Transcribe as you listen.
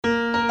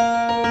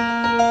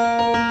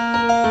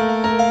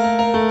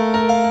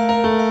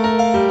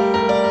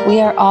We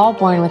are all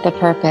born with a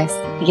purpose,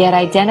 yet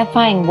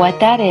identifying what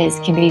that is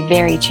can be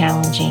very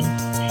challenging.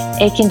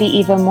 It can be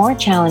even more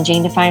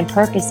challenging to find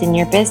purpose in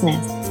your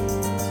business.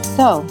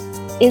 So,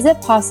 is it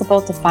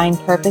possible to find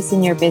purpose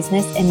in your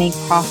business and make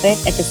profit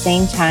at the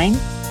same time?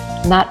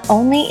 Not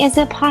only is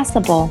it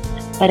possible,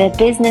 but a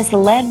business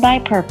led by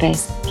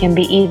purpose can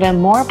be even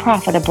more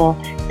profitable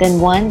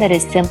than one that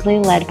is simply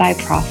led by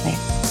profit.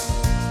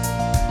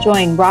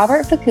 Join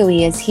Robert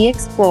Fukui as he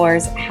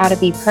explores how to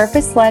be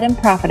purpose-led and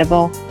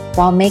profitable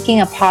while making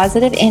a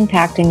positive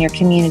impact in your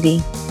community.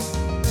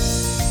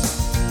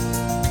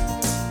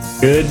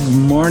 Good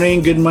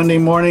morning, good Monday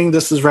morning.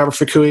 This is Robert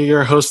Fukui,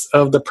 your host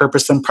of the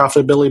Purpose and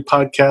Profitability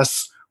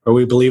Podcast, where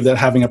we believe that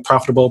having a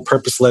profitable,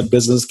 purpose-led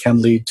business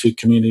can lead to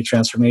community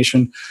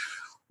transformation.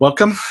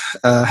 Welcome.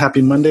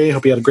 Happy Monday.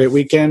 Hope you had a great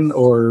weekend,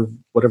 or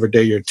whatever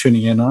day you're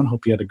tuning in on.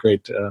 Hope you had a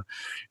great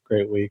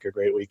week or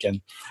great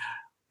weekend.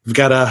 We've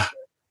got a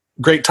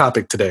great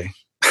topic today.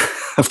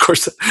 Of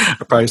course, I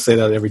probably say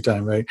that every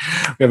time, right?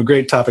 We have a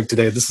great topic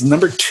today. This is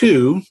number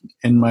 2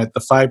 in the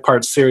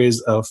 5-part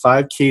series of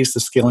 5 keys to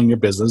scaling your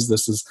business.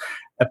 This is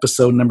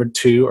episode number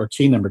 2, or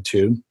key number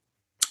 2.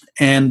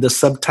 And the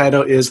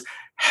subtitle is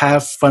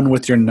Have Fun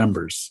with Your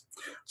Numbers.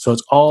 So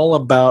it's all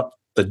about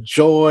the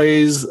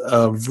joys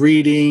of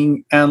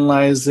reading,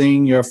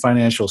 analyzing your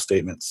financial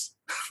statements.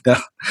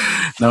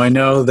 Now I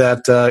know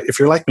that if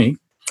you're like me,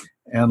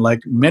 and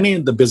like many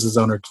of the business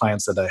owner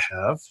clients that I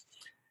have,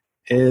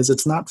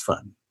 it's not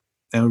fun,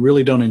 and we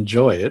really don't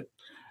enjoy it.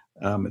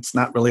 It's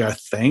not really our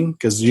thing,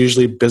 because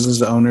usually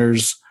business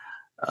owners,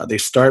 they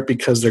start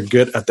because they're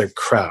good at their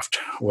craft,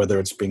 whether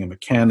it's being a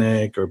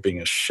mechanic or being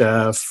a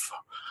chef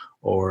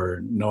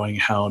or knowing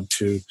how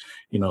to,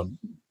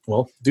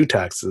 do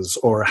taxes,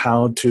 or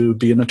how to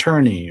be an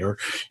attorney, or,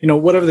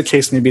 whatever the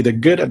case may be. They're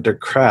good at their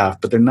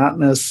craft, but they're not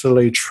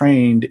necessarily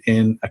trained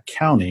in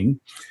accounting.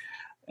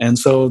 And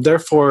so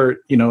therefore,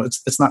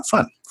 it's not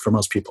fun for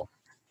most people.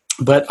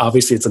 But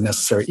obviously it's a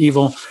necessary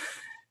evil.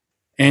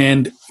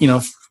 And,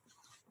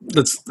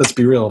 let's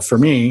be real. For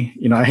me,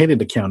 I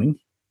hated accounting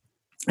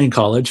in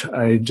college.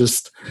 I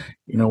just,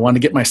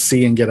 wanted to get my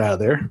C and get out of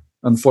there.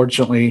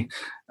 Unfortunately,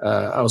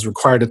 I was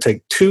required to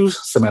take 2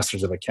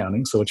 semesters of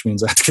accounting, so which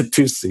means I had to get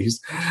 2 C's.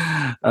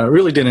 I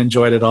really didn't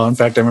enjoy it at all. In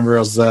fact, I remember I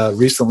was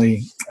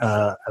recently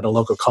at a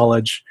local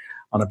college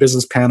on a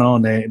business panel,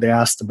 and they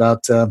asked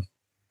about,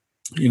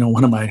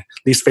 one of my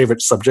least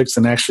favorite subjects.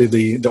 And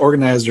actually the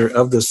organizer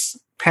of this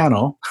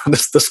panel,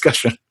 this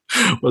discussion,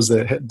 was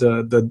the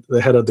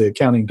head of the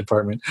accounting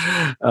department.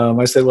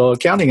 I said, well,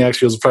 accounting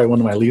actually was probably one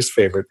of my least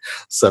favorite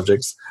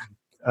subjects.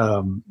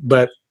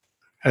 But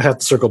I have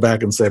to circle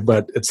back and say,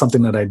 but it's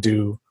something that I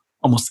do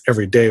almost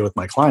every day with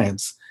my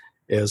clients,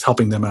 is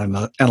helping them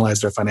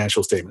analyze their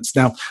financial statements.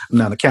 Now, I'm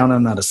not an accountant,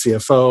 I'm not a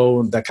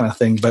CFO, that kind of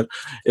thing, but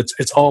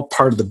it's all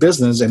part of the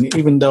business. And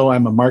even though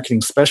I'm a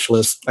marketing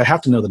specialist, I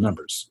have to know the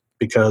numbers,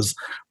 because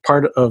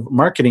part of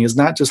marketing is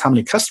not just how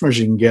many customers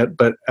you can get,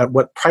 but at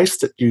what price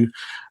that you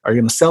are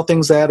going to sell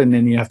things at. And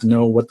then you have to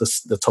know what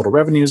the total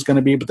revenue is going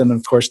to be. But then,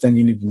 of course, then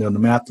you need to know the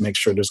math to make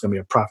sure there's going to be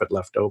a profit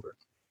left over.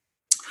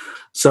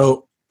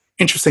 So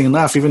interesting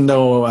enough, even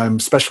though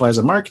I'm specialized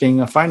in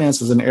marketing, finance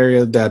is an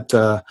area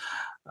that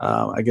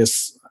I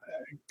guess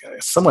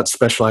somewhat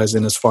specialized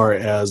in as far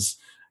as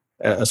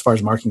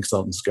marketing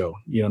consultants go.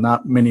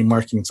 Not many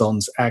marketing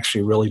consultants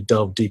actually really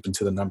delve deep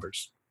into the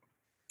numbers.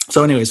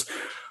 So anyways,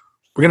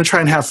 we're going to try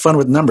and have fun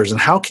with numbers. And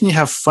how can you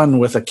have fun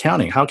with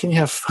accounting? How can you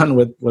have fun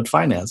with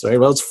finance, right?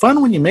 Well, it's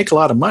fun when you make a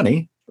lot of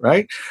money,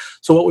 right?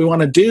 So what we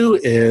want to do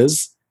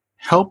is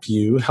help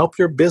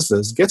your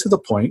business get to the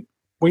point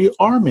where you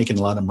are making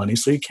a lot of money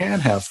so you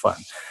can have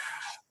fun.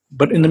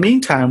 But in the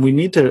meantime, you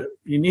need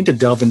to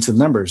delve into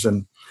numbers.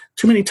 And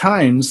too many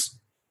times,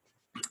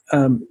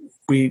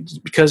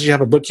 because you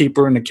have a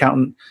bookkeeper and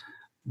accountant,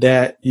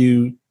 that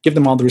you give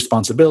them all the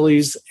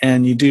responsibilities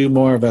and you do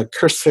more of a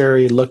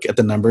cursory look at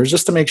the numbers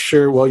just to make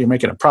sure, well, you're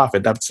making a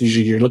profit. That's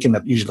usually, you're looking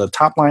at usually the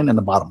top line and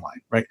the bottom line,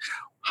 right?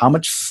 How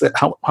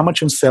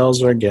much in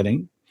sales are I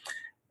getting?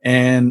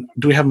 And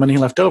do we have money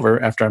left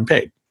over after I'm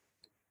paid?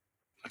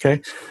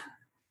 Okay.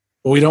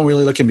 Well, we don't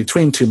really look in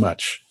between too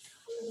much.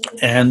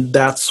 And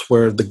that's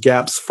where the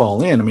gaps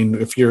fall in. I mean,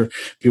 if you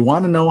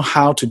want to know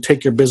how to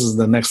take your business to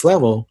the next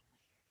level,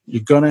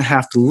 you're going to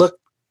have to look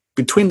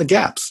between the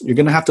gaps. You're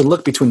going to have to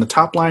look between the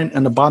top line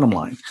and the bottom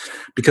line,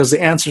 because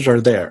the answers are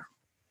there.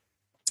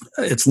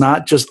 It's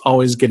not just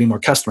always getting more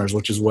customers,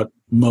 which is what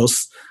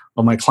most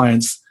of my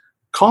clients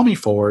call me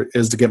for,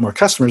 is to get more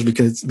customers,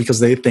 because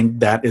they think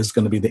that is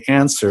going to be the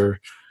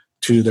answer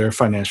to their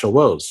financial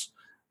woes.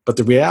 But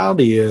the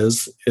reality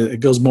is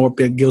it goes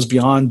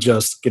beyond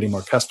just getting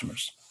more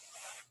customers.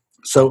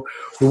 So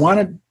I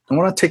want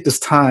to take this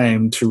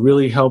time to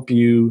really help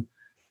you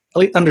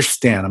really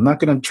understand. I'm not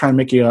going to try and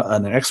make you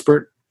an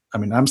expert. I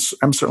mean, I'm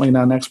certainly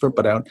not an expert,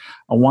 but I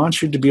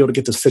want you to be able to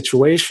get to a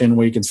situation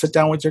where you can sit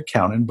down with your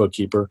accountant,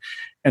 bookkeeper,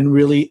 and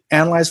really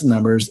analyze the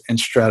numbers and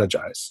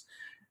strategize.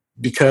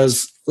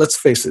 Because let's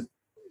face it,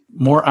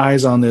 more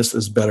eyes on this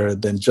is better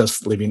than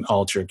just leaving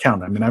all to your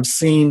accountant. I mean, I've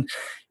seen,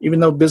 even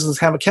though businesses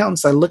have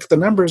accountants, I look at the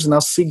numbers and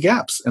I'll see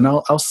gaps, and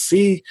I'll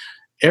see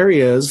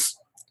areas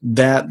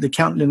that the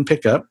accountant didn't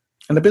pick up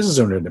and the business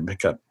owner didn't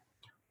pick up.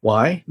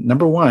 Why?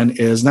 Number one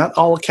is not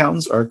all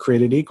accountants are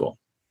created equal.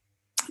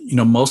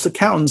 Most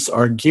accountants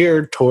are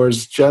geared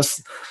towards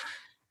just,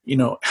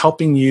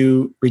 helping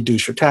you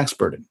reduce your tax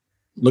burden,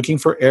 looking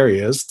for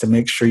areas to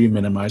make sure you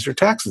minimize your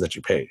taxes that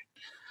you pay,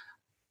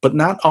 but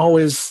not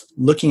always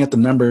looking at the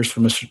numbers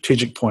from a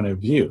strategic point of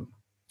view.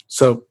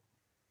 So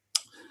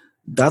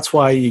that's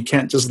why you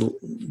can't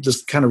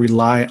just kind of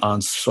rely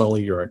on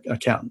solely your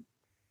accountant.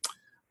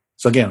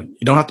 So again,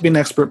 you don't have to be an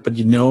expert, but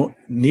you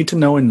need to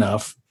know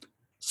enough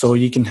so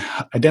you can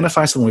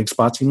identify some weak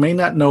spots. You may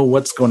not know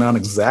what's going on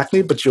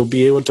exactly, but you'll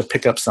be able to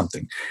pick up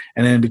something.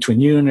 And then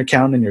between you and your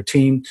accountant and your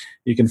team,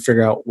 you can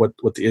figure out what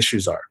the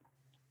issues are.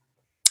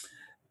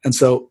 And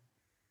so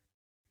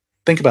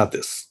think about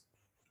this.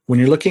 When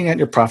you're looking at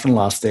your profit and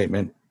loss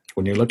statement,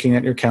 when you're looking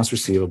at your accounts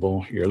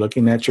receivable, you're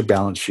looking at your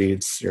balance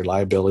sheets, your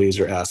liabilities,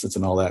 your assets,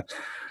 and all that.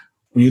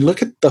 When you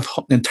look at the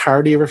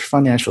entirety of your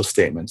financial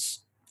statements,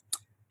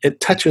 it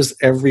touches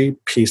every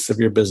piece of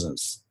your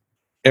business.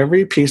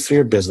 Every piece of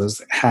your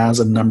business has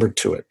a number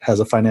to it, has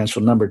a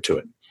financial number to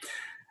it.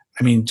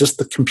 I mean, just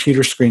the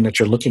computer screen that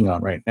you're looking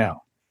on right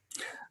now,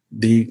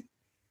 the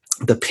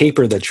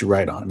paper that you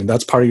write on. I mean,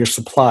 that's part of your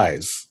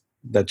supplies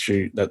that's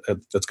going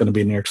to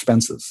be in your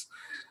expenses.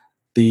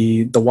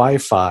 The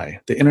Wi-Fi,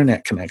 the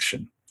internet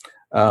connection,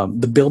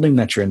 the building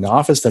that you're in, the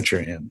office that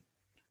you're in,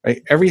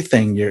 right?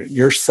 Everything,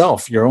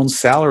 yourself, your own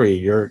salary,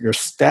 your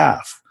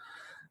staff,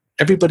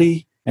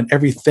 everybody and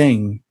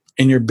everything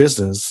in your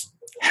business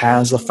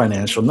has a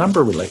financial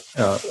number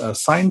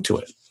assigned to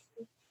it.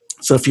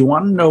 So if you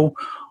want to know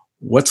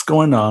what's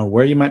going on,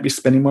 where you might be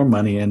spending more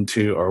money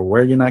into, or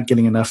where you're not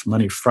getting enough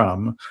money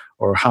from,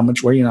 or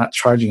where you're not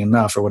charging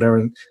enough, or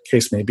whatever the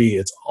case may be,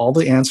 it's all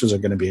the answers are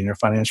going to be in your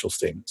financial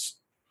statements.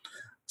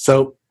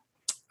 So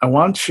I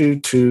want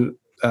you to,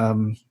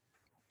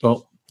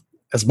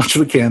 as much as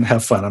we can,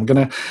 have fun. I'm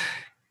going to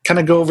kind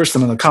of go over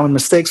some of the common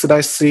mistakes that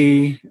I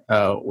see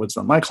with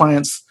some of my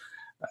clients,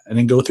 and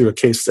then go through a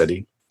case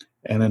study.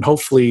 And then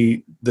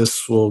hopefully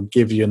this will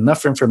give you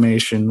enough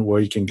information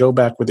where you can go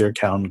back with your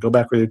accountant, go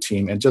back with your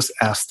team, and just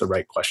ask the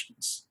right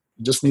questions.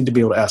 You just need to be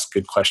able to ask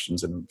good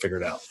questions and figure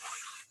it out.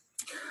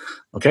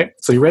 Okay,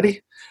 so you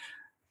ready?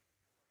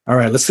 All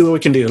right, let's see what we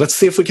can do. Let's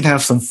see if we can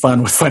have some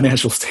fun with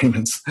financial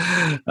statements.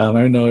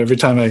 I know every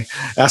time I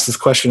ask this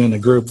question in a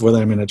group,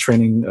 whether I'm in a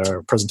training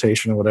or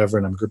presentation or whatever,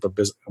 and I'm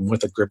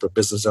with a group of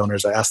business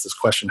owners, I ask this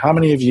question: how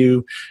many of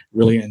you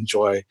really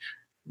enjoy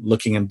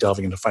looking and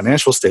delving into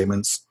financial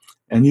statements?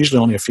 And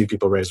usually only a few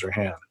people raise their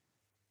hand.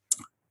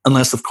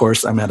 Unless, of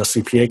course, I'm at a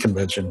CPA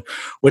convention,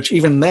 which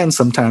even then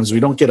sometimes we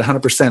don't get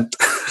 100%.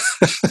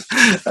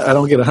 I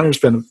don't get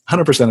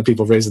 100% of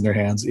people raising their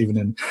hands,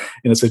 even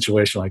in a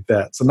situation like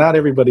that. So not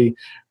everybody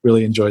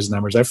really enjoys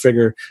numbers. I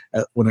figure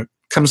when it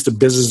comes to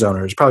business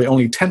owners, probably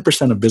only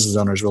 10% of business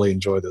owners really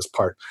enjoy this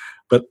part.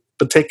 But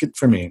take it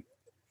from me,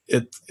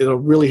 it'll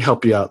really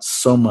help you out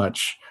so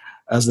much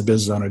as the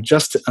business owner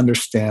just to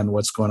understand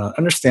what's going on,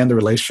 understand the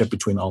relationship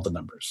between all the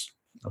numbers.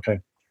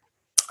 Okay.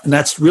 And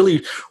that's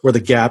really where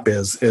the gap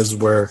is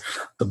where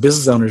the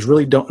business owners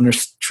really don't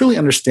truly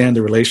understand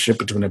the relationship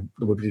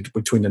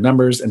between the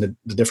numbers and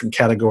the different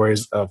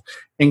categories of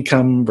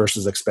income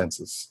versus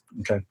expenses.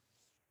 Okay.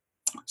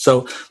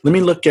 So let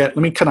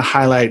me kind of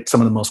highlight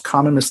some of the most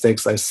common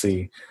mistakes I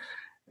see.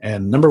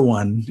 And number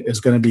one is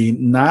going to be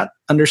not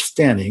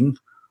understanding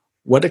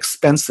what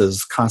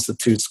expenses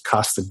constitutes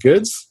cost of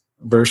goods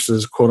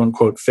versus quote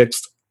unquote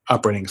fixed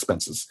operating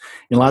expenses.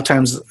 A lot of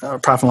times,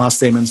 profit and loss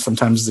statements,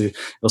 sometimes they'll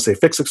say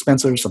fixed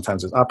expenses,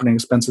 sometimes it's operating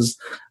expenses.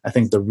 I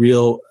think the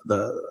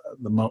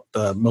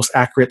most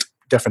accurate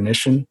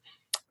definition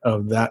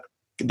of that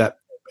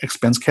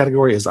expense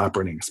category is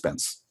operating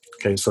expense.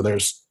 Okay, so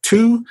there's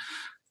two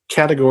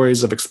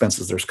categories of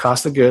expenses. There's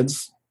cost of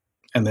goods,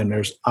 and then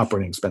there's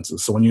operating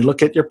expenses. So when you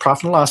look at your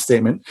profit and loss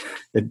statement,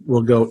 it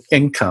will go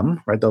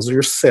income, right? Those are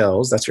your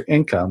sales. That's your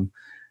income.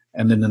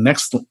 And then the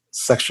next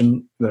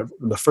section,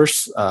 the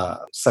first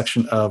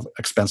section of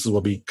expenses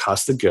will be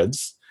cost of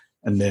goods,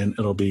 and then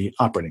it'll be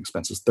operating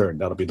expenses third.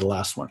 That'll be the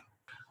last one.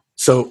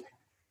 So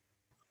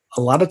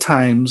a lot of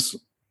times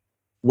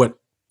what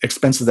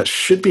expenses that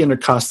should be under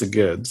cost of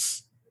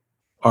goods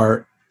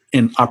are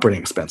in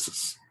operating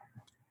expenses.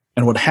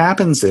 And what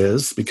happens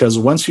is, because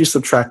once you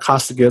subtract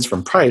cost of goods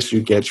from price,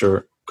 you get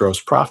your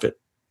gross profit.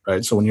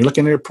 Right? So when you're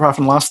looking at your profit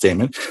and loss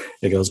statement,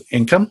 it goes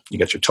income, you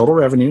get your total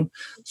revenue,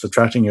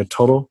 subtracting your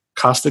total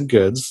cost of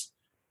goods,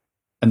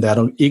 and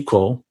that'll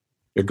equal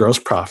your gross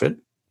profit.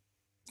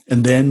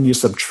 And then you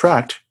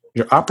subtract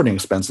your operating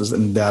expenses,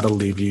 and that'll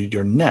leave you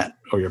your net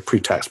or your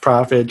pre-tax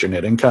profit, your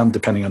net income,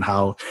 depending on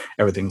how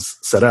everything's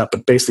set up.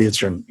 But basically,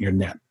 it's your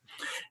net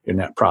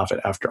profit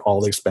after all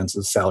the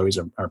expenses, salaries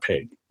are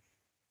paid.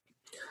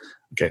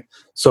 Okay,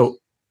 so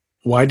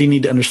why do you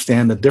need to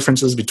understand the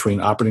differences between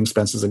operating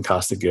expenses and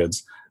cost of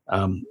goods?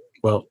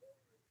 Well,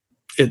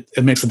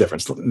 it makes a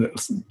difference.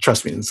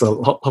 Trust me.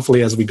 So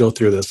hopefully as we go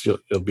through this,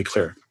 it'll be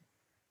clear.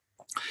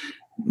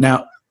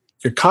 Now,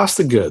 your cost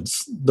of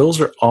goods,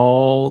 those are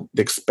all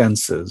the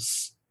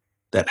expenses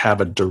that have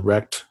a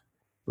direct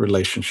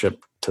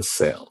relationship to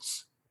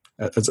sales.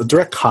 It's a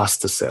direct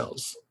cost to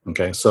sales.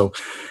 Okay. So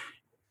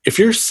if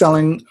you're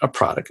selling a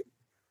product,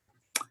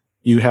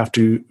 you have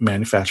to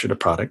manufacture the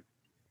product.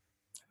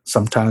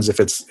 Sometimes if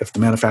the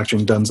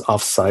manufacturing done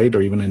off-site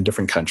or even in a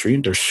different country,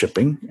 there's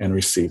shipping and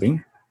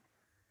receiving.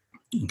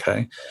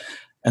 Okay.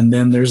 And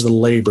then there's the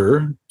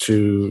labor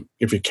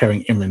if you're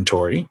carrying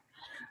inventory.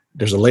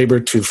 There's a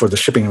labor for the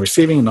shipping and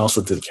receiving, and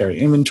also to carry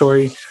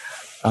inventory,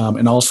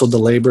 and also the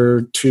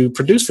labor to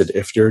produce it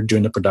if you're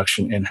doing the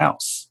production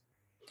in-house.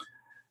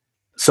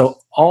 So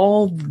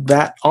all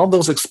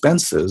those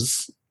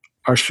expenses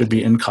should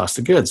be in cost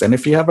of goods. And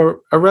if you have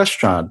a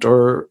restaurant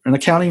or an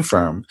accounting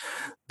firm,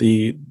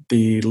 the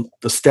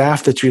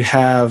staff that you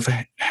have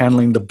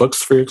handling the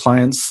books for your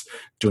clients,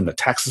 doing the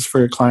taxes for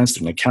your clients,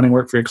 doing accounting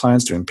work for your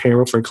clients, doing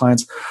payroll for your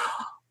clients,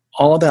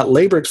 all of that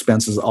labor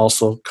expense is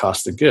also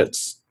cost of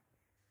goods.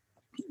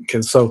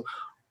 Okay, so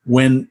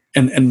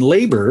and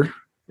labor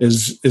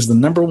is the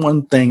number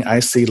one thing I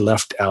see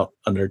left out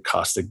under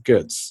cost of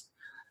goods.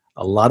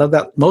 A lot of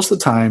that, most of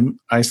the time,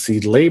 I see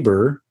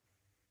labor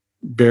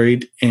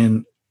buried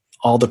in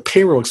all the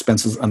payroll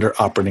expenses under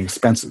operating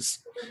expenses,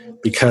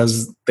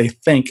 because they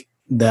think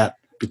that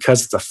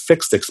because it's a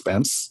fixed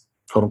expense,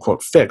 quote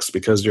unquote fixed,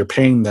 because you're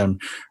paying them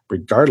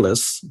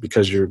regardless,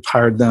 because you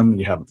hired them,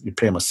 you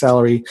pay them a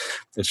salary,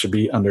 it should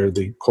be under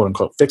the quote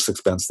unquote fixed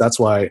expense. That's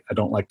why I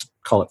don't like to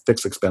call it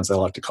fixed expense. I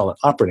like to call it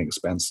operating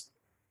expense,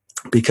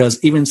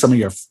 because even some of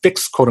your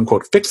fixed, quote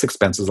unquote fixed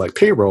expenses like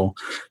payroll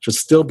should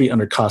still be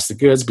under cost of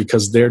goods,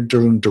 because they're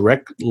doing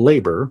direct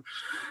labor.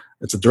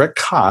 It's a direct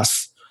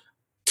cost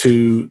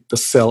to the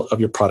sale of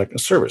your product or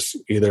service.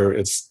 Either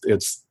it's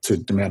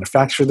to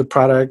manufacture the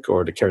product,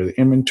 or to carry the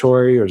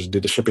inventory, or to do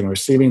the shipping and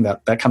receiving,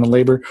 that kind of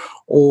labor,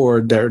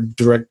 or they're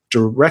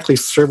directly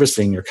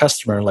servicing your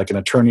customer, like an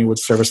attorney would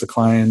service a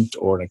client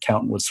or an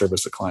accountant would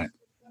service a client,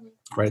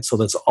 right? So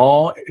that's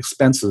all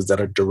expenses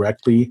that are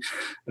directly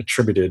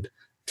attributed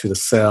to the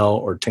sale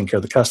or taking care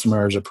of the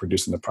customers or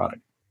producing the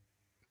product.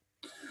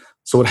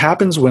 So what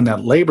happens when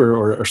that labor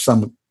or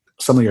some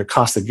of your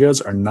cost of goods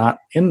are not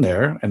in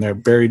there and they're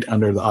buried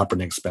under the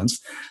operating expense,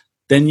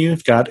 then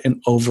you've got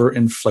an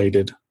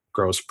overinflated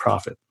gross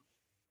profit.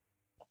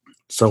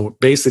 So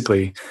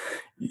basically,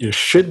 your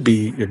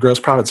gross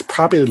profit is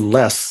probably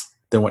less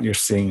than what you're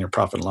seeing in your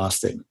profit and loss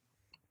statement.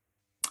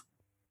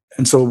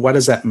 And so why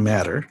does that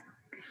matter?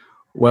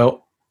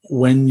 Well,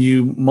 when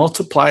you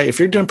multiply, if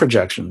you're doing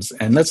projections,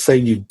 and let's say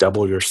you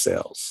double your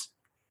sales,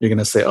 you're going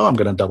to say, oh, I'm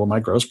going to double my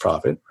gross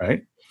profit,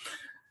 right?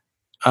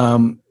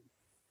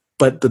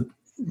 But the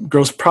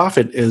gross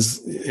profit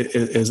is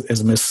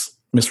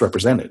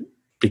misrepresented,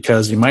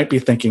 because you might be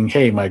thinking,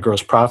 hey, my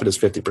gross profit is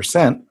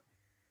 50%.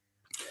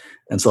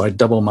 And so I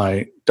double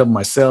my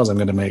sales, I'm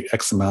going to make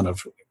X amount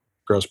of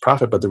gross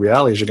profit. But the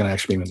reality is you're going to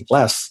actually make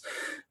less,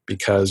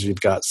 because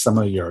you've got some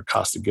of your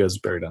cost of goods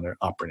buried under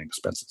operating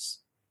expenses.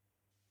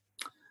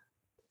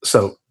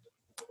 So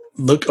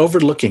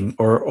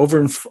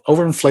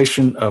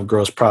overinflation of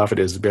gross profit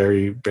is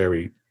very,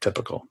 very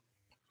typical.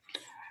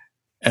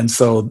 And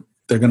so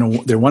they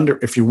wonder,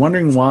 if you're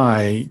wondering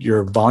why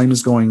your volume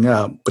is going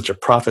up but your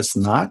profit's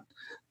not,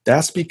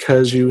 that's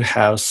because you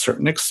have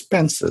certain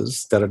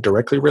expenses that are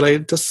directly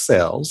related to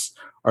sales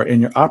are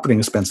in your operating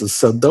expenses.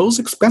 So those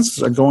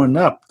expenses are going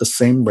up the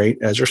same rate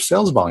as your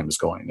sales volume is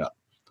going up,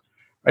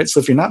 right? So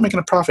if you're not making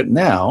a profit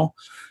now,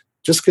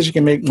 just because you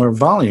can make more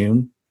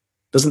volume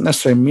doesn't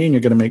necessarily mean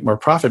you're going to make more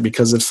profit,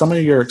 because if some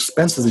of your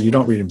expenses that you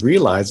don't really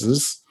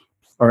realize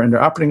are under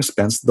operating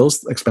expense,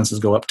 those expenses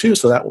go up too.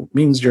 So that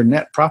means your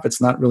net profit's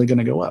not really going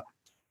to go up.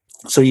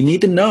 So you need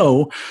to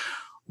know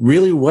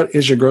really what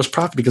is your gross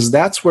profit, because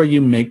that's where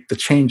you make the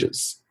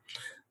changes.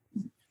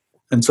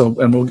 And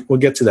we'll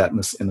get to that in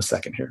a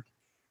second here.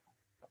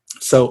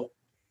 So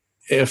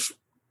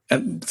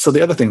the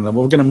other thing, we're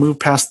going to move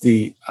past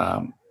the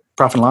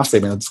profit and loss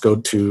statement. Let's go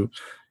to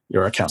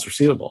your accounts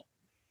receivable.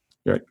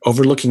 You're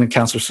overlooking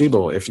accounts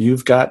receivable. If your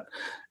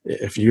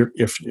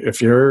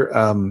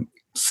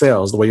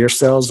sales, the way your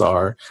sales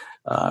are,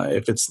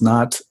 if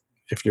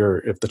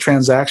the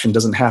transaction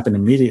doesn't happen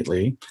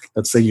immediately,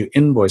 let's say you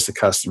invoice a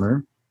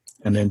customer,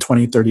 and then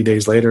 20, 30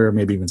 days later, or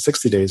maybe even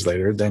 60 days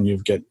later, then you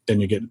get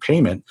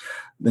payment,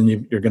 then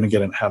you're going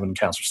to have an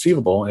accounts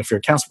receivable. And if your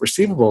accounts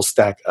receivable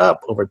stack up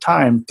over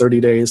time,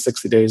 30 days,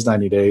 60 days,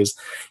 90 days,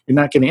 you're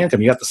not getting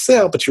income. You got the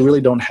sale, but you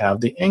really don't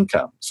have the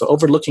income. So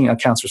overlooking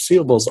accounts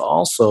receivables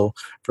also,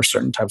 for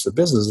certain types of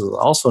businesses, is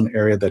also an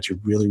area that you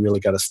really,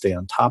 really got to stay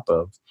on top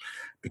of.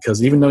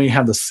 Because even though you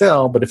have the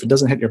sale, but if it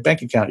doesn't hit your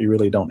bank account, you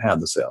really don't have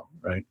the sale,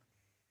 right?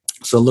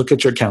 So look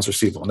at your accounts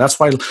receivable. And that's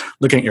why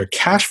looking at your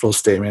cash flow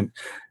statement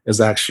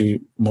is actually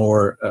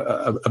more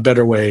a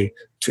better way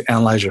to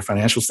analyze your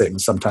financial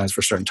statement sometimes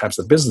for certain types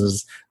of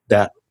businesses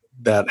that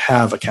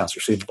have accounts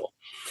receivable.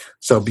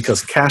 So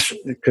because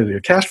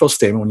your cash flow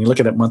statement, when you look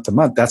at it month to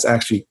month, that's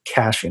actually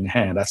cash in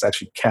hand. That's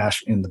actually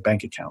cash in the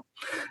bank account.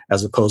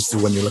 As opposed to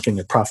when you're looking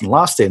at profit and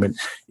loss statement,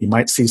 you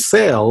might see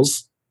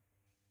sales,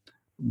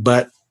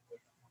 but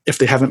if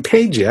they haven't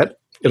paid yet,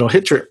 it'll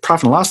hit your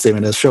profit and loss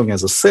statement as showing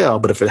as a sale.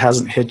 But if it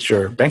hasn't hit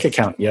your bank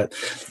account yet,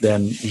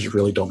 then you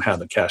really don't have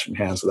the cash in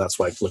hand. So that's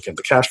why looking at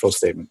the cash flow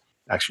statement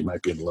actually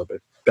might be a little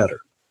bit better.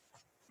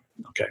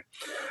 Okay.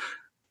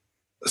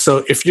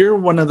 So if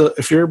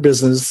you're a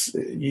business,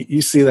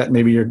 you see that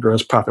maybe your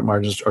gross profit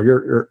margins or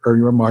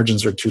your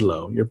margins are too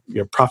low.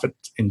 Your profit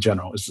in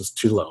general is just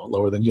too low,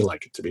 lower than you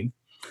like it to be.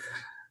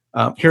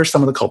 Here are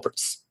some of the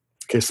culprits.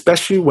 Okay,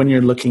 especially when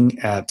you're looking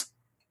at,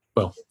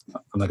 well,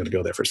 I'm not going to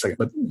go there for a second,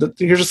 but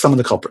here's just some of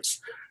the culprits.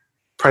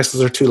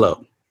 Prices are too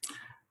low.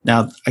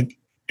 Now, I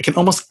can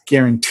almost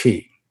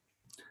guarantee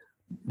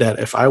that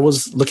if I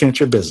was looking at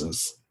your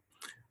business,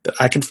 that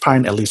I can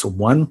find at least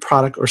one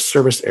product or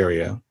service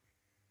area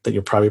that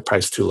you're probably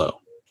priced too low.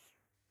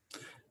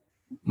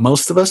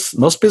 Most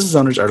business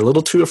owners are a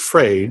little too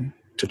afraid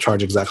to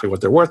charge exactly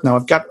what they're worth. Now,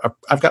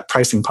 I've got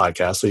pricing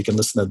podcasts, so you can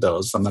listen to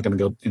those. I'm not going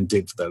to go and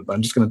dig for that, but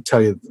I'm just going to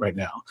tell you right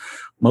now.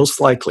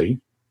 Most likely,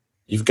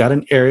 you've got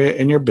an area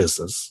in your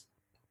business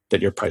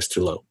that you're priced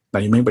too low. Now,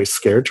 you may be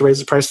scared to raise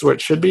the price to where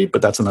it should be,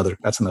 but that's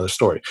another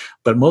story.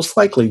 But most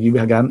likely, you've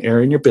got an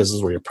area in your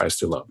business where you're priced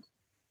too low.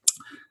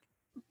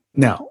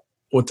 Now,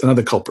 what's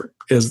another culprit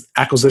is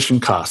acquisition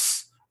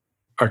costs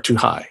are too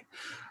high.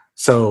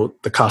 So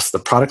the cost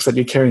of the products that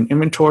you carry in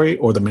inventory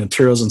or the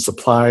materials and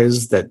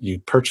supplies that you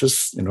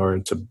purchase in order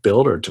to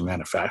build or to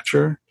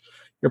manufacture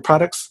your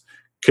products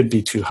could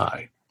be too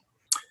high.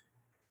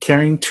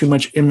 Carrying too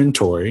much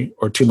inventory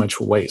or too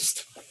much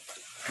waste.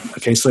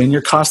 Okay, so in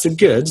your cost of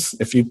goods,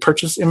 if you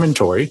purchase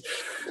inventory,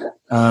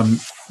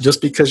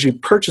 just because you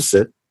purchase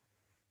it,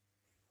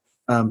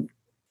 in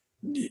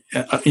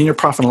your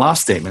profit and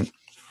loss statement,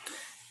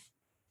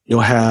 you'll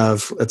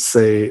have, let's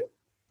say,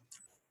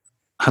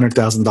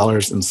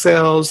 $100,000 in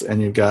sales, and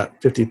you've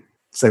got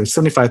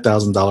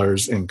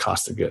 $75,000 in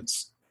cost of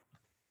goods.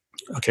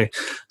 Okay,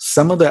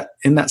 some of that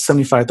in that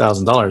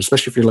 $75,000,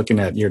 especially if you're looking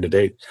at year to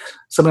date,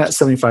 some of that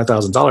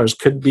 $75,000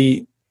 could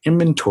be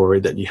inventory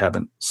that you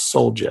haven't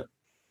sold yet.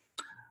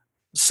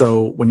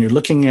 So when you're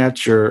looking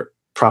at your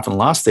profit and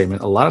loss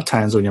statement, a lot of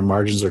times when your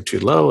margins are too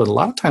low, and a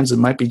lot of times it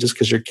might be just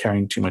because you're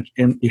carrying too much,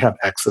 you have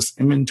excess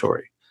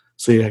inventory.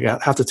 So you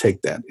have to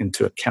take that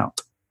into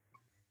account.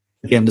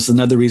 Again, this is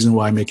another reason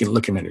why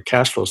looking at your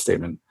cash flow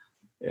statement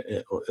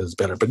is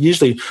better. But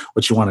usually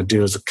what you want to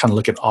do is kind of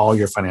look at all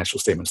your financial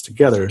statements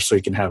together so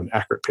you can have an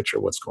accurate picture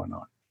of what's going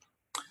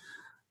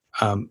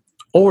on.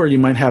 Or you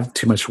might have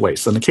too much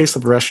waste. So in the case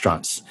of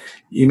restaurants,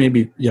 you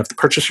have to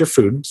purchase your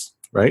foods,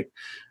 right?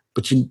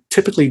 But you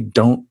typically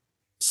don't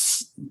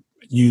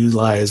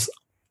utilize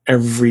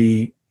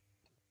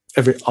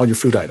all your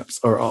food items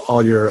or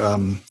all your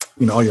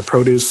all your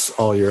produce,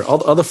 all the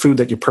other food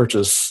that you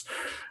purchase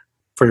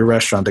for your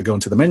restaurant that go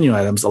into the menu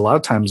items. A lot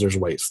of times there's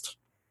waste.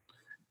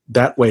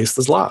 That waste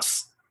is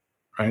loss,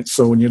 right?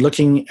 So when you're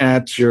looking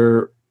at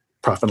your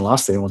profit and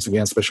loss statement, once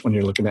again, especially when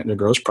you're looking at your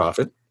gross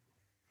profit,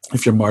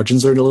 if your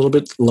margins are a little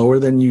bit lower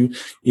than you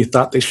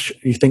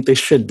think they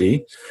should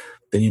be,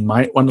 then you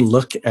might want to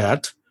look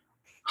at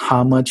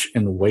how much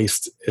in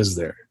waste is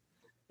there.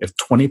 If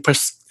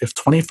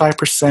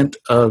 25%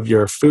 of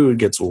your food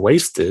gets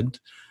wasted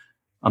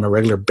on a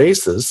regular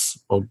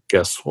basis, well,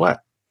 guess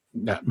what?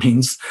 That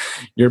means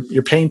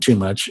you're paying too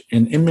much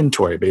in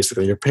inventory,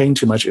 basically. You're paying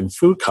too much in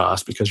food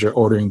costs because you're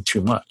ordering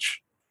too much.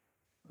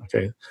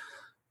 Okay.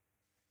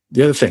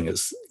 The other thing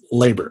is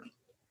labor.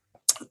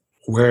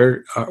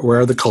 Where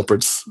are the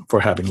culprits for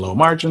having low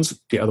margins?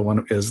 The other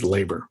one is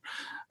labor.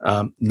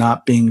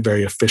 Not being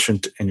very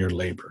efficient in your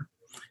labor.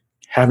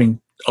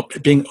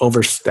 Being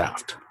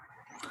overstaffed.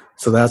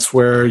 So that's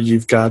where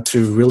you've got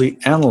to really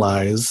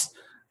analyze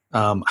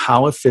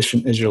how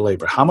efficient is your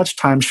labor? How much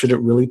time should it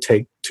really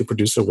take to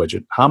produce a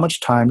widget? How much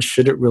time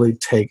should it really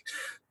take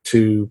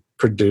to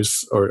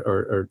produce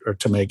or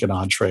to make an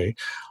entree?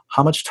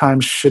 How much time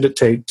should it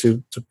take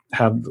to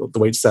have the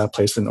wait staff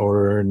place an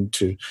order and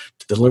to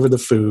deliver the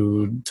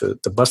food,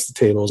 to bust the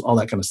tables, all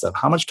that kind of stuff?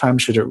 How much time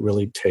should it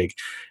really take?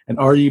 And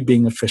are you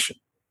being efficient?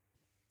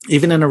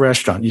 Even in a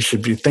restaurant, you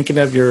should be thinking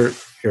of your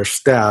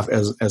staff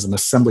as an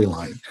assembly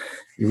line.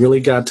 You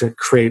really got to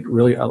create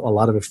really a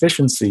lot of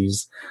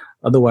efficiencies.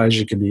 Otherwise,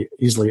 you can be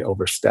easily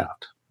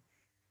overstaffed.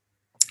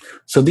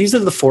 So these are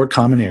the four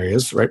common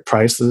areas, right?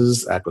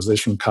 Prices,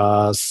 acquisition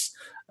costs,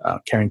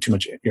 carrying too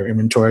much your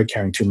inventory,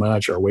 carrying too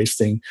much or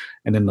wasting,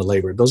 and then the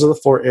labor. Those are the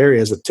four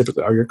areas that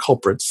typically are your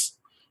culprits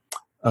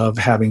of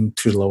having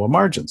too low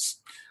margins.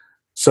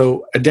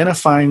 So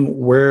identifying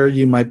where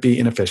you might be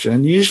inefficient,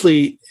 and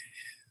usually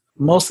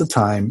most of the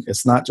time,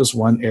 it's not just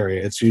one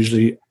area. It's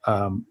usually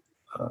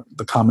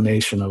the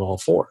combination of all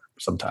four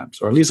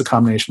sometimes, or at least a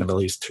combination of at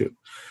least two.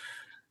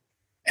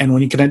 And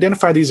when you can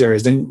identify these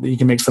areas, then you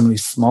can make some of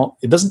these small,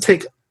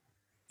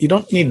 you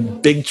don't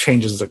need big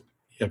changes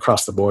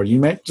across the board. You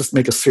might just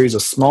make a series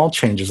of small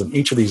changes in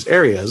each of these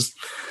areas,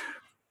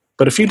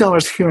 But a few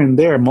dollars here and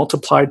there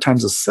multiplied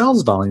times the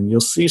sales volume,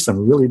 you'll see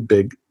some really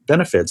big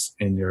benefits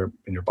in your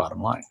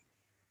bottom line.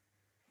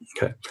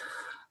 Okay.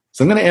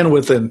 So I'm going to end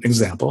with an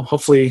example.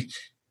 Hopefully,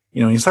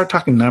 you start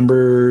talking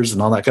numbers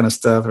and all that kind of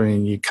stuff. I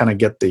mean, you kind of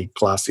get the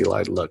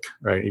glossy-eyed look,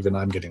 right? Even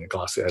I'm getting a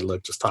glossy-eyed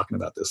look just talking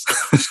about this.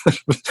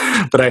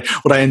 But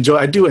I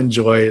do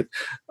enjoy it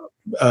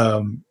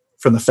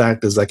from the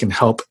fact is I can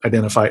help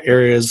identify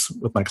areas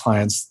with my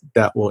clients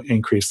that will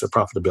increase their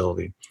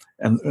profitability.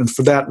 And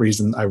for that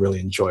reason, I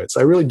really enjoy it.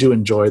 So I really do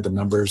enjoy the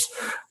numbers.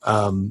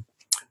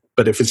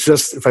 But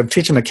if I'm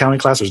teaching an accounting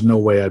class, there's no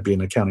way I'd be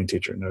an accounting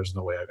teacher. And there's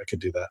no way I could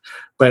do that.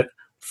 But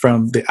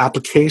from the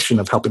application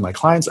of helping my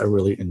clients, I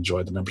really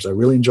enjoy the numbers. I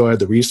really enjoy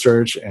the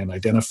research and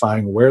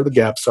identifying where the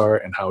gaps are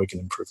and how we can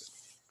improve it.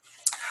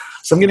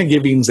 So I'm going to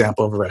give you an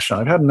example of a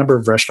restaurant. I've had a number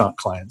of restaurant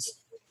clients.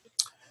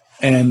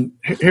 And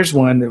here's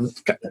one, it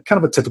was kind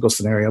of a typical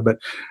scenario, but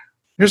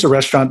here's a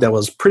restaurant that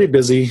was pretty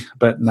busy,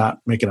 but not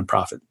making a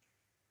profit.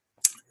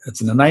 It's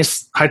in a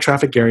nice high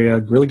traffic area,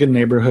 really good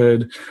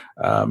neighborhood,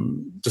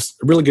 just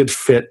a really good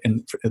fit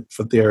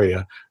for the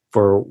area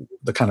for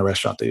the kind of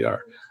restaurant they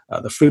are.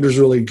 The food was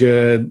really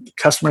good.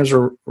 Customers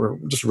were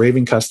just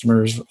raving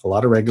customers, a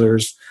lot of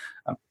regulars,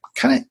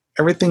 kind of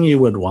everything you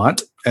would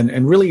want.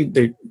 And really,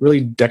 they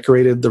really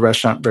decorated the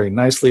restaurant very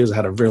nicely. It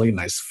had a really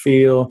nice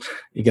feel.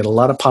 You get a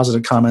lot of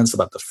positive comments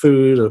about the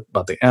food,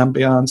 about the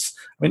ambiance,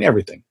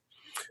 everything.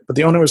 But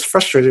the owner was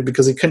frustrated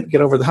because he couldn't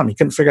get over the hump. He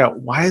couldn't figure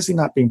out, why is he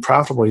not being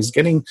profitable? He's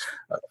getting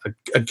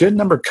a good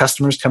number of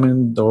customers coming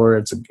in the door.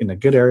 It's in a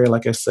good area,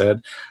 like I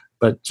said,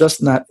 but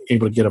just not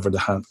able to get over the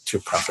hump to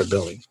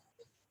profitability.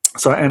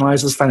 So I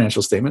analyzed his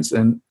financial statements,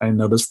 and I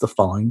noticed the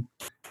following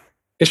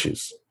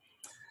issues.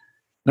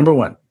 Number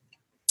one,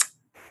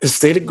 his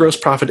stated gross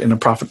profit in his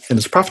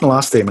profit and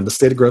loss statement, the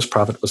stated gross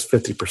profit was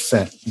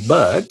 50%.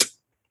 But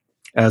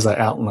as I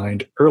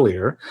outlined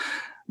earlier,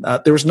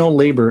 there was no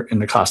labor in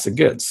the cost of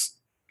goods,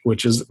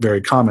 which is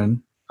very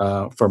common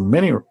for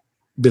many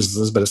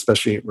businesses, but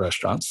especially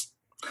restaurants.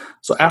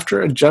 So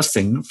after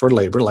adjusting for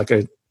labor, like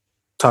I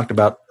talked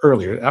about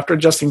earlier, after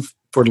adjusting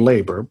for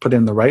labor, put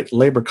in the right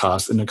labor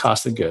costs in the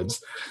cost of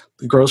goods,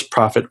 the gross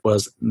profit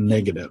was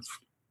negative.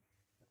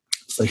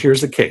 So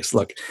here's the case.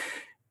 Look,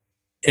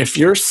 if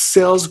your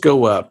sales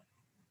go up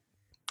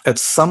at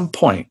some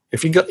point,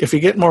 if you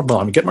get more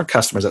volume, you get more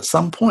customers, at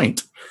some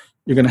point,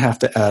 you're going to have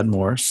to add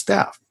more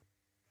staff,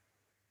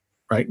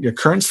 right? Your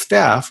current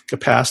staff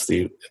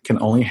capacity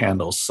can only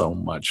handle so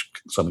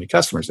many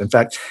customers. In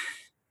fact,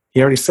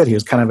 he already said he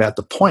was kind of at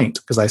the point,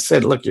 because I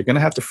said, look, you're going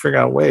to have to figure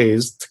out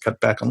ways to cut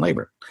back on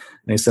labor.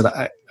 And he said,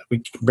 we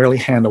can barely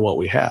handle what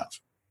we have.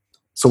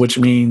 So which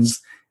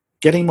means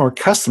getting more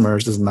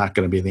customers is not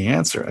going to be the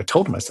answer. I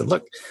told him, I said,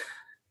 look,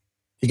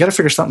 you got to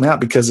figure something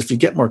out, because if you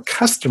get more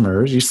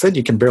customers, you said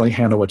you can barely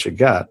handle what you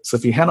got. So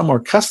if you handle more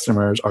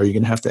customers, are you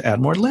going to have to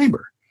add more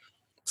labor?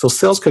 So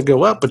sales could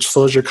go up, but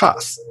so is your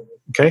costs.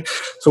 Okay.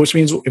 So which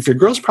means if your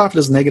gross profit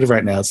is negative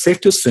right now, it's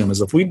safe to assume is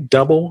if we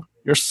double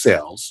your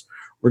sales,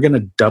 we're going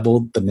to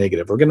double the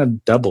negative. We're going to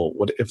double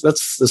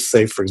let's just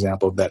say, for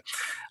example, that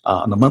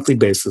on a monthly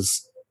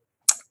basis,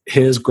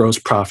 his gross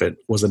profit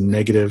was a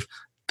negative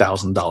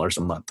 $1,000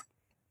 a month.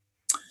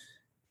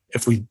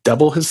 If we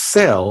double his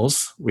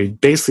sales, we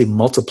basically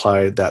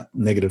multiply that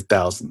negative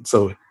 1,000.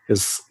 So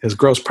his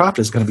gross profit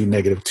is going to be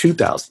negative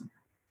 2,000.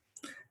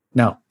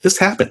 Now, this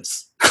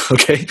happens,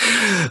 okay?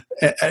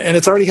 And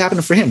it's already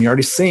happened for him. You're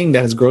already seeing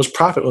that his gross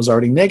profit was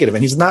already negative,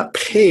 and he's not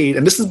paid.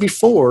 And this is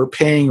before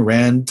paying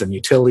rent and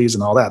utilities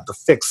and all that, the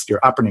fixed, your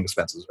operating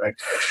expenses, right?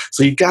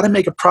 So you got to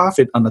make a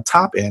profit on the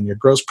top end. Your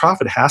gross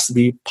profit has to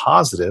be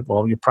positive.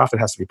 Well, your profit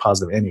has to be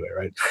positive anyway,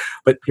 right?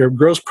 But your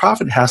gross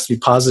profit has to be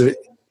positive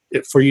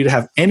for you to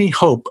have any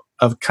hope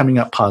of coming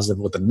up positive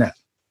with the net.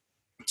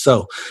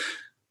 So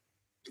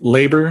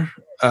labor,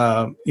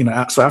 so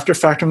after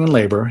factoring in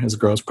labor, his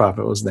gross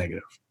profit was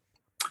negative.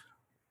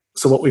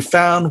 So what we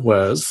found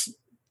was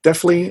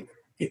definitely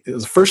it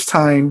was the first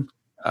time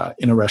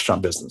in a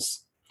restaurant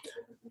business.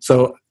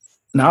 So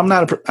now I'm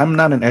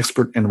not an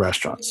expert in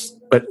restaurants,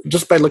 but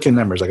just by looking at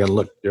numbers, I got to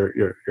look.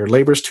 Your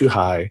labor is too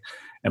high,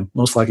 and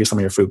most likely some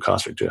of your food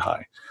costs are too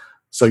high.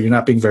 So you're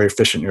not being very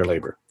efficient in your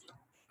labor.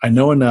 I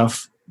know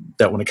enough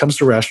that when it comes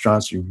to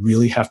restaurants, you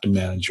really have to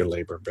manage your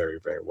labor very,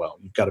 very well.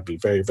 You've got to be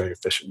very, very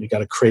efficient. You got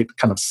to create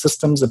kind of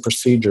systems and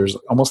procedures,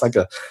 almost like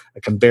a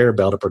conveyor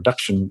belt, a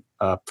production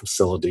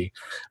facility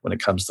when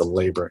it comes to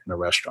labor in a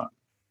restaurant.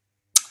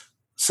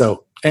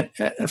 So, and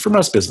for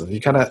most businesses, you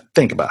kind of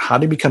think about how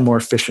do you become more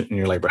efficient in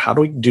your labor? How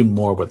do we do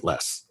more with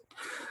less?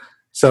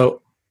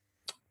 So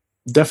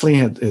definitely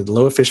had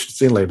low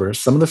efficiency in labor.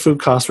 Some of the food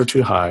costs were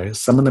too high.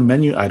 Some of the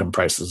menu item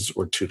prices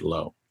were too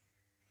low.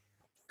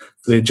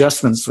 The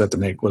adjustments we had to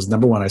make was,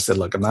 number one, I said,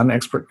 look, I'm not an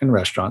expert in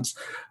restaurants,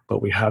 but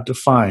we have to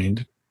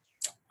find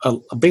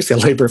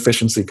basically a labor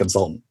efficiency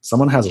consultant.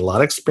 Someone who has a lot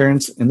of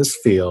experience in this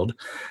field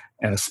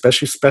and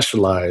especially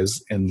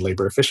specialize in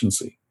labor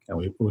efficiency. And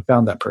we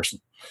found that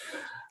person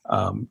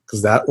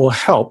because that will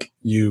help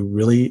you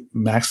really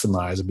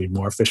maximize and be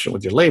more efficient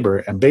with your labor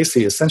and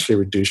basically essentially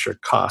reduce your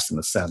costs in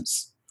a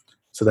sense.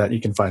 so that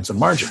you can find some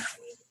margin.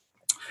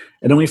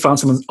 And then we found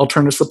some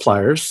alternative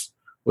suppliers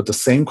with the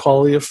same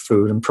quality of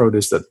food and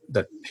produce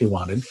that he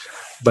wanted,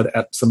 but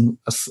at some,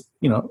 a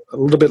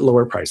little bit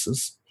lower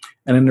prices.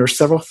 And then there are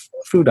several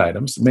food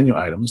items, menu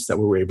items, that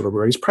we were able to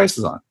raise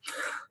prices on.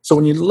 So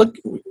when you look,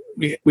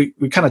 we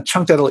kind of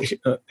chunked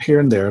that here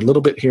and there, a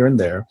little bit here and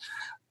there.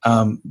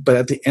 But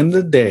at the end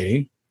of the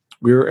day,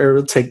 we were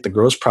able to take the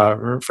gross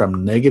profit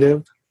from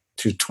negative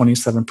to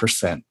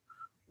 27%,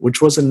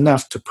 which was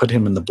enough to put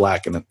him in the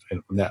black in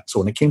that. So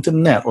when it came to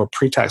net or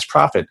pre-tax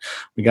profit,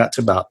 we got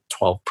to about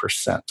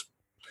 12%.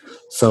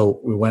 So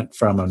we went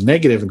from a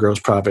negative gross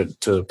profit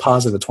to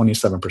positive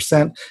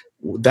 27%.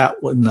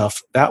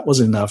 That was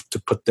enough to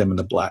put him in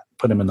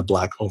the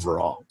black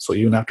overall. So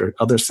even after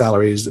other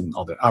salaries and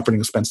all the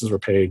operating expenses were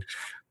paid,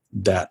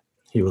 that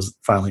he was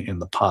finally in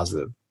the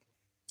positive.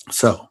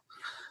 So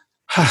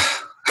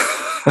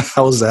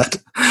how was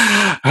that?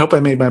 I hope I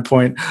made my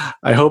point.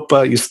 I hope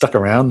you stuck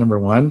around, number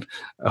one.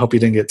 I hope you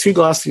didn't get too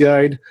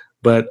glossy-eyed,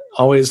 but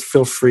always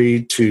feel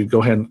free to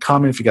go ahead and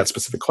comment. If you got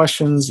specific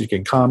questions, you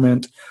can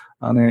comment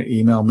on there,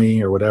 email me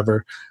or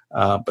whatever.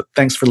 But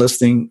thanks for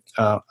listening.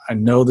 I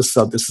know this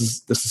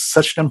is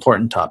such an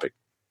important topic.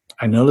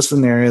 I know this is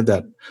an area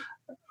that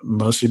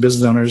most of you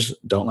business owners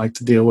don't like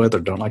to deal with or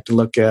don't like to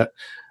look at,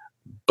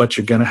 but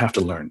you're going to have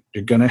to learn.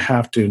 You're going to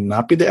have to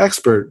not be the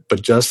expert,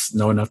 but just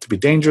know enough to be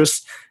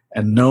dangerous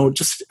and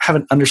just have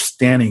an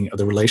understanding of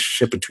the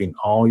relationship between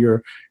all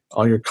the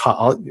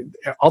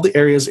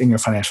areas in your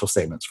financial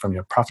statements, from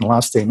your profit and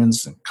loss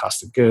statements and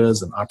cost of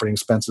goods and operating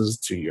expenses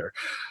to your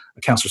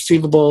accounts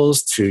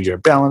receivables, to your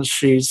balance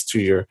sheets,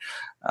 to your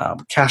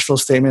cash flow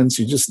statements.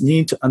 You just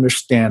need to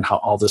understand how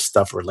all this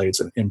stuff relates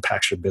and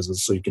impacts your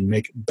business so you can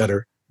make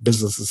better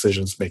business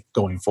decisions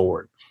going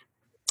forward.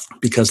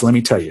 Because let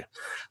me tell you,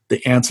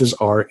 the answers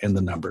are in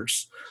the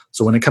numbers.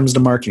 So when it comes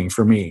to marketing,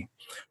 for me,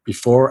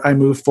 before I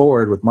move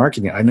forward with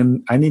marketing,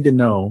 I need to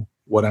know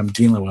what I'm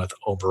dealing with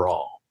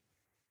overall.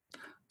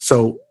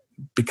 So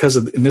because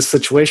in this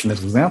situation,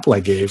 this example I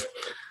gave,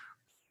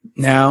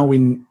 now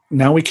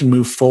we can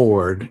move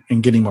forward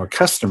in getting more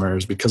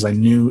customers because I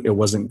knew it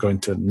wasn't going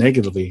to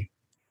negatively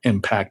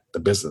impact the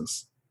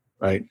business,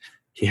 right?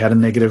 He had a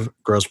negative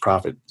gross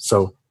profit.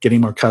 So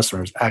getting more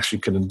customers actually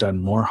could have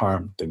done more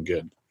harm than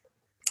good.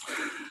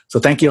 So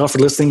thank you all for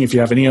listening. If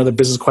you have any other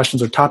business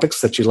questions or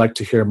topics that you'd like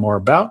to hear more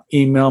about,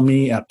 email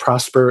me at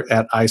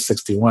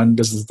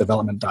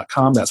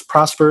prosper@i61businessdevelopment.com. That's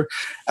prosper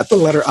at the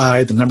letter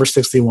I, the number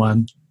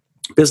 61,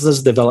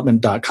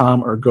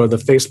 businessdevelopment.com, or go to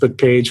the Facebook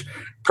page,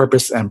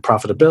 Purpose and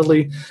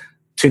Profitability.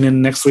 Tune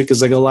in next week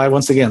as I go live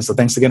once again. So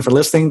thanks again for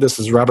listening. This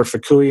is Robert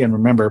Fukui, and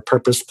remember,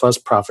 purpose plus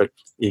profit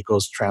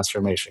equals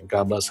transformation.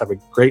 God bless. Have a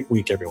great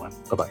week, everyone.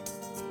 Bye-bye.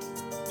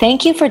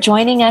 Thank you for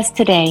joining us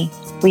today.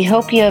 We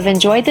hope you have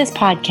enjoyed this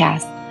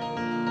podcast.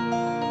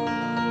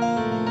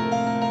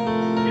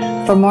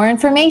 For more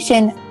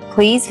information,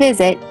 please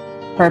visit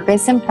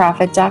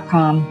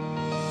purposeandprofit.com.